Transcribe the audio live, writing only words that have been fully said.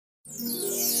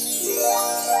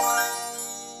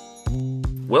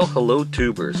Well, hello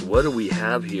tubers, what do we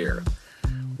have here?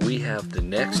 We have the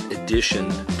next addition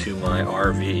to my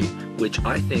RV, which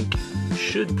I think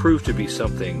should prove to be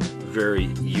something very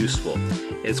useful.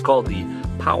 It's called the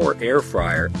Power Air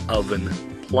Fryer Oven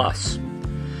Plus.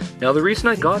 Now the reason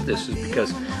I got this is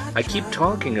because I keep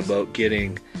talking about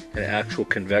getting an actual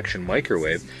convection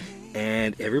microwave,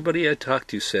 and everybody I talk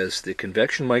to says the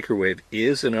convection microwave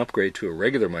is an upgrade to a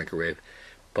regular microwave,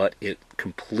 but it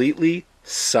completely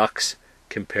sucks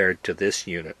compared to this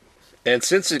unit. And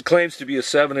since it claims to be a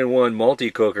 7-in-1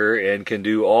 multi-cooker and can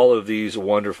do all of these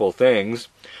wonderful things,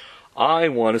 I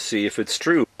want to see if it's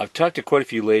true. I've talked to quite a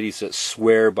few ladies that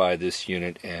swear by this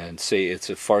unit and say it's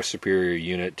a far superior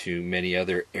unit to many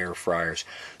other air fryers.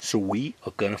 So we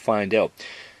are going to find out.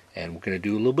 And we're going to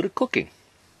do a little bit of cooking.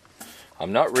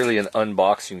 I'm not really an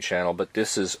unboxing channel, but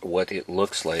this is what it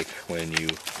looks like when you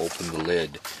open the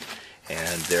lid.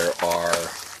 And there are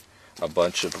a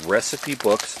bunch of recipe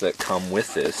books that come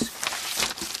with this.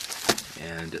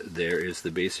 And there is the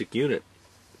basic unit.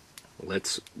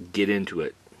 Let's get into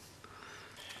it.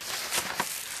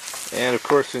 And of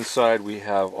course inside we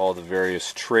have all the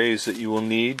various trays that you will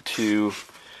need to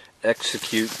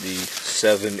execute the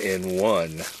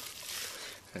 7-in-1.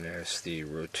 And there's the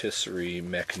rotisserie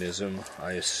mechanism,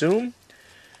 I assume.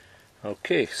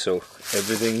 Okay, so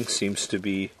everything seems to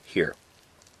be here.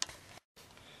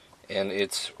 And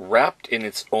it's wrapped in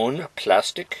its own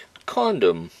plastic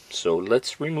condom. So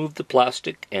let's remove the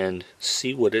plastic and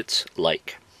see what it's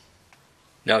like.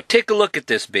 Now take a look at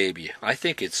this baby. I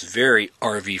think it's very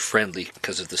RV friendly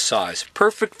because of the size.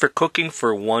 Perfect for cooking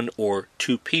for 1 or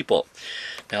 2 people.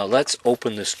 Now let's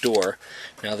open this door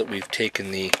now that we've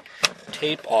taken the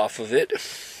tape off of it.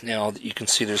 Now you can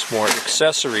see there's more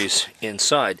accessories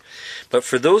inside. But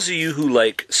for those of you who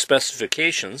like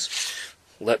specifications,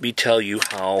 let me tell you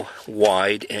how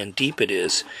wide and deep it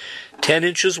is. 10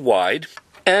 inches wide,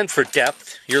 and for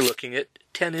depth you're looking at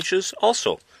 10 inches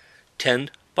also. 10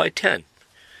 by 10.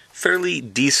 Fairly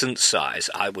decent size,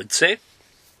 I would say.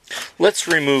 Let's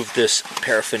remove this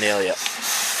paraphernalia.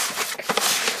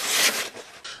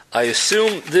 I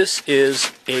assume this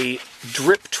is a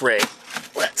drip tray.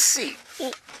 Let's see.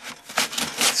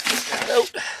 Let's get that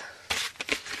out.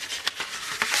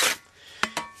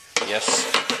 Yes.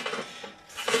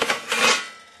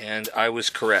 And I was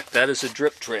correct. That is a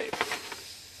drip tray.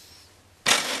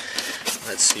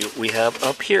 Let's see what we have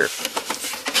up here.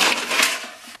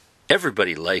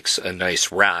 Everybody likes a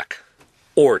nice rack,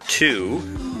 or 2,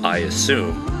 I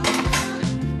assume.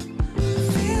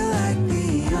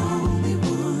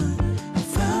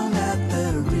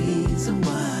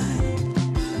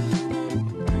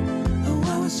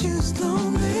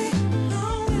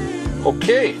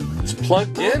 Okay, it's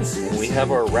plugged in, and we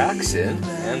have our racks in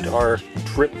and our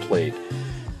drip plate.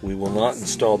 We will not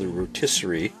install the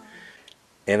rotisserie.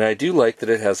 And I do like that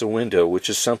it has a window, which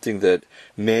is something that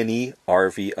many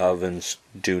RV ovens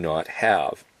do not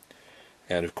have.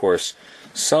 And of course,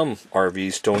 some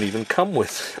RVs don't even come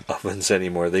with ovens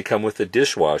anymore. They come with a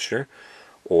dishwasher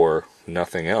or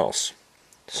nothing else.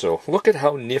 So look at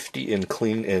how nifty and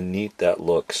clean and neat that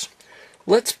looks.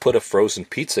 Let's put a frozen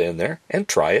pizza in there and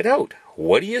try it out.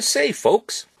 What do you say,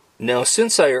 folks? Now,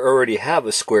 since I already have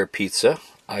a square pizza,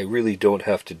 I really don't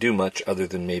have to do much other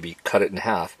than maybe cut it in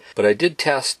half. But I did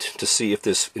test to see if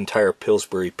this entire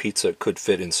Pillsbury pizza could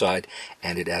fit inside,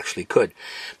 and it actually could.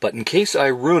 But in case I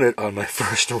ruin it on my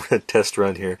first test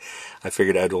run here, I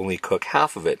figured I'd only cook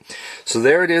half of it. So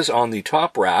there it is on the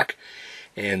top rack,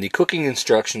 and the cooking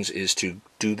instructions is to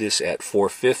do this at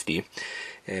 450.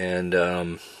 And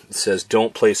it says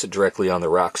don't place it directly on the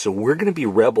rack. So we're going to be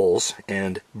rebels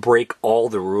and break all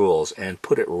the rules and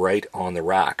put it right on the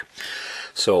rack.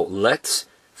 So let's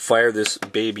fire this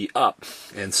baby up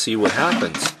and see what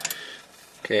happens.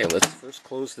 Okay, let's first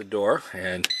close the door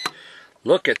and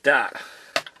look at that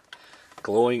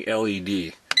glowing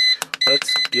LED.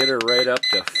 Let's get her right up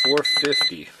to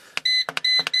 450.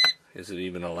 Is it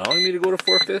even allowing me to go to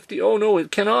 450? Oh no,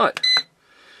 it cannot.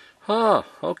 Huh,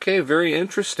 okay, very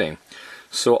interesting.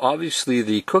 So obviously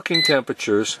the cooking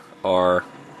temperatures are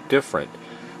different.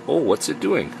 Oh, what's it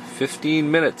doing?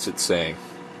 15 minutes it's saying.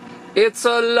 It's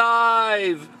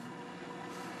alive!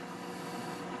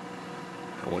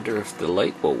 I wonder if the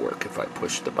light will work if I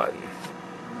push the button.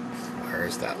 Where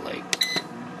is that light?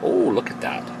 Oh, look at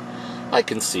that. I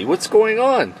can see what's going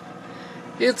on.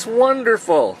 It's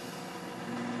wonderful.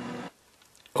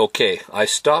 Okay, I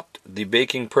stopped the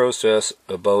baking process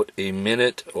about a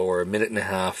minute or a minute and a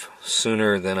half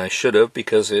sooner than I should have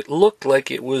because it looked like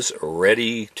it was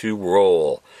ready to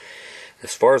roll.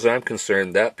 As far as I'm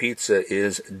concerned, that pizza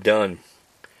is done.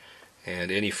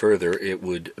 and any further it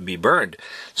would be burned.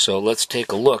 So let's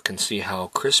take a look and see how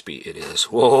crispy it is.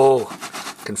 Whoa,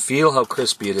 I can feel how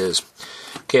crispy it is.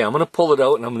 Okay, I'm going to pull it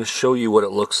out and I'm going to show you what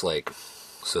it looks like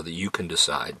so that you can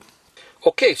decide.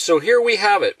 Okay, so here we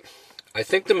have it. I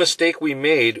think the mistake we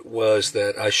made was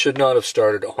that I should not have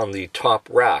started on the top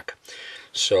rack.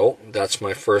 So that's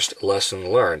my first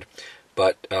lesson learned.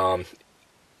 But I'm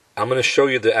going to show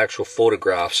you the actual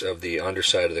photographs of the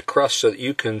underside of the crust so that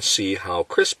you can see how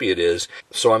crispy it is.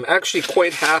 So I'm actually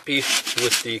quite happy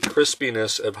with the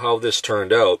crispiness of how this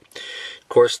turned out. Of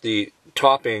course, the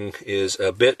topping is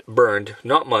a bit burned,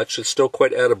 not much, it's still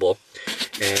quite edible.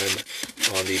 And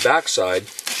on the back side,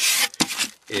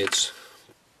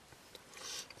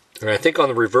 and I think on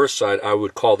the reverse side, I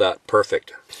would call that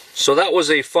perfect. So that was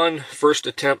a fun first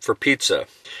attempt for pizza.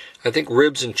 I think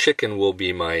ribs and chicken will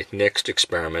be my next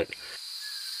experiment.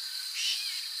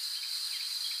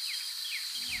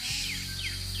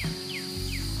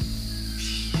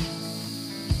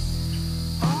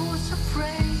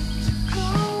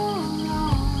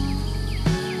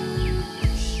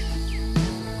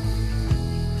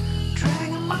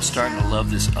 I'm starting to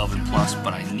love this Oven Plus,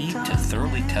 but I need to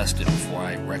thoroughly test it before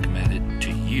I recommend it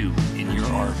to you in your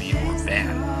RV or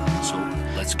van. So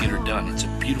let's get her done. It's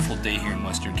a beautiful day here in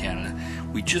Western Canada.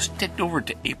 We just ticked over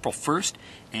to April 1st,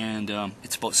 and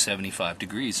it's about 75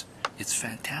 degrees. It's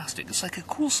fantastic. It's like a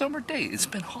cool summer day. It's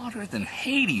been hotter than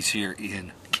Hades here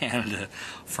in Canada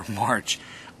for March.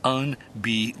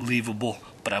 Unbelievable,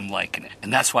 but I'm liking it.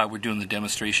 And that's why we're doing the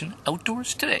demonstration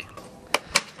outdoors today.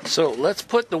 So let's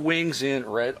put the wings in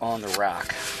right on the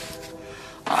rack.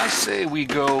 I say we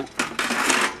go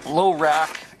low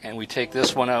rack and we take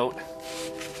this one out,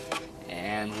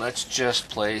 and let's just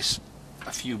place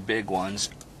a few big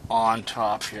ones on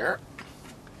top here.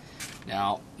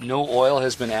 Now, no oil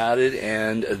has been added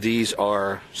and these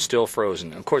are still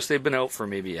frozen. Of course, they've been out for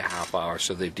maybe a half hour,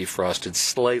 so they've defrosted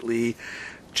slightly,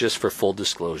 just for full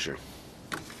disclosure.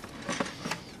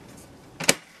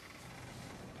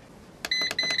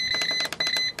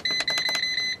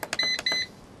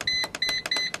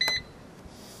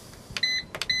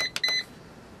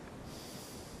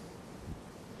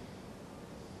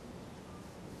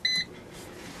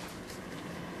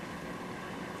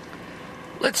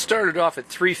 Let's start it off at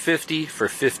 350 for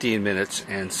 15 minutes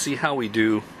and see how we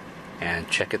do, and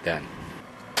check it then.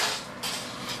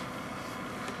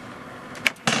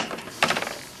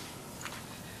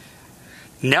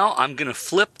 Now I'm going to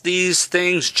flip these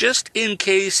things just in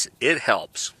case it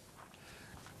helps.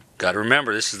 Got to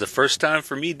remember, this is the first time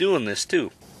for me doing this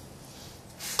too.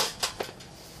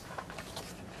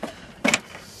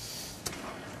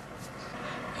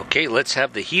 Okay, let's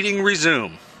have the heating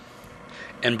resume.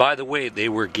 And by the way, they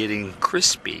were getting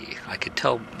crispy. I could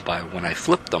tell by when I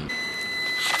flipped them.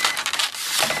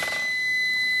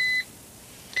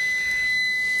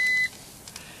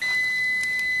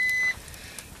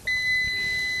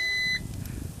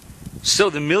 So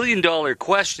the million-dollar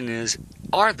question is,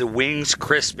 are the wings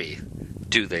crispy?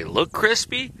 Do they look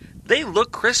crispy? They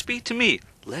look crispy to me.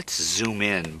 Let's zoom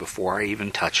in before I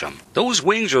even touch them. Those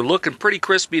wings are looking pretty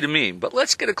crispy to me, but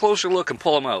let's get a closer look and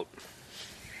pull them out.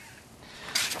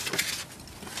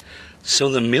 So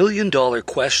the million-dollar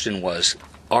question was,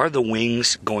 are the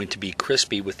wings going to be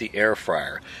crispy with the air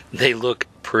fryer? They look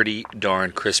pretty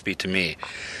darn crispy to me.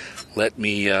 Let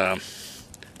me kind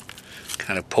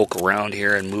of poke around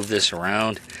here and move this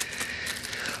around.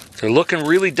 They're looking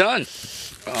really done.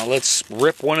 Let's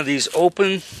rip one of these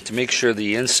open to make sure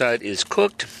the inside is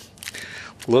cooked.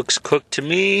 Looks cooked to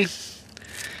me.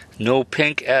 No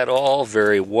pink at all,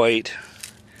 very white.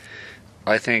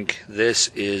 I think this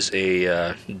is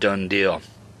a done deal.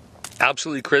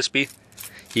 Absolutely crispy.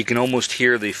 You can almost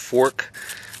hear the fork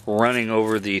running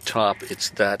over the top.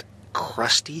 It's that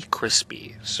crusty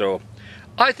crispy. So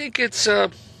I think it's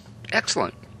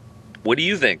excellent. What do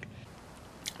you think?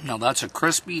 Now that's a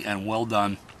crispy and well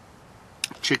done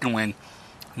chicken wing.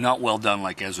 Not well done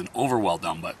like as an over well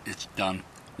done, but it's done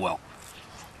well.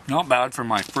 Not bad for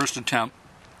my first attempt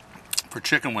for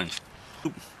chicken wings.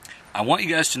 I want you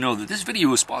guys to know that this video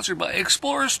was sponsored by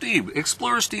Explorer Steve.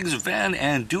 Explorer Steve's van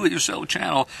and do-it-yourself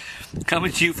channel,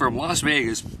 coming to you from Las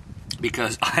Vegas,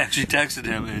 because I actually texted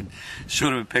him and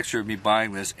showed him a picture of me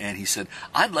buying this, and he said,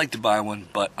 I'd like to buy one,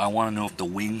 but I want to know if the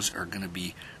wings are going to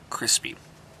be crispy.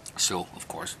 So, of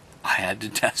course, I had to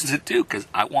test it too, because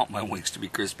I want my wings to be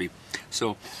crispy.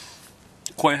 So,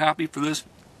 quite happy for this.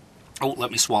 Oh,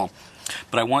 let me swallow.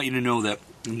 But I want you to know that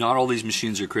not all these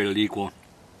machines are created equal.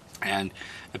 And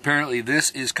apparently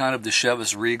this is kind of the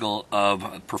Chivas Regal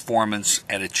of performance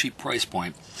at a cheap price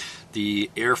point, the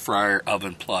Air Fryer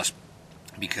Oven Plus,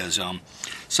 because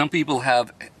Some people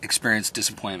have experienced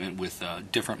disappointment with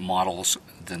different models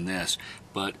than this,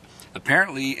 but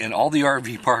apparently in all the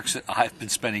RV parks that I've been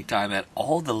spending time at,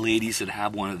 all the ladies that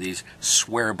have one of these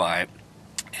swear by it.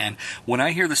 And when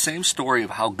I hear the same story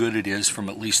of how good it is from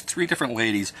at least 3 different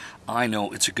ladies, I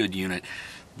know it's a good unit.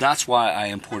 That's why I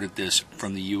imported this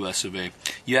from the US of A.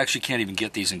 You actually can't even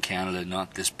get these in Canada,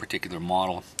 not this particular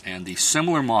model. And the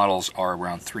similar models are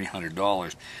around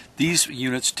 $300. These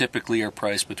units typically are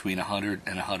priced between $100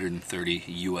 and $130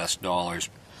 US dollars.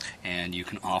 And you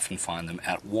can often find them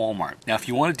at Walmart. Now, if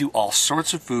you want to do all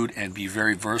sorts of food and be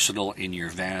very versatile in your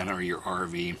van or your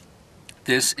RV,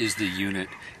 this is the unit.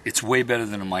 It's way better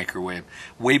than a microwave,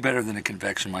 way better than a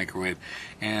convection microwave,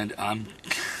 and I'm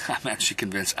actually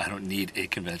convinced I don't need a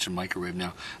convection microwave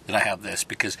now that I have this,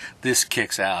 because this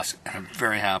kicks ass, and I'm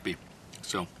very happy.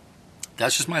 So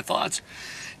that's just my thoughts.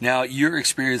 Now, your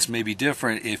experience may be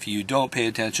different if you don't pay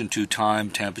attention to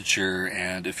time, temperature,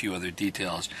 and a few other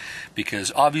details,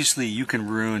 because obviously you can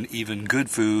ruin even good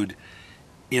food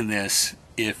in this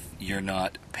if you're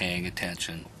not paying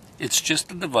attention. It's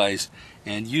just a device,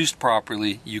 and used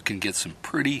properly, you can get some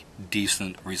pretty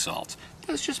decent results.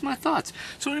 That's just my thoughts.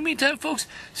 So in the meantime, folks,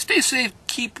 stay safe,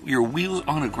 keep your wheels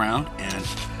on the ground, and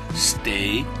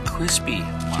stay crispy,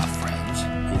 my friends.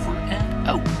 Over and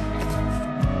out.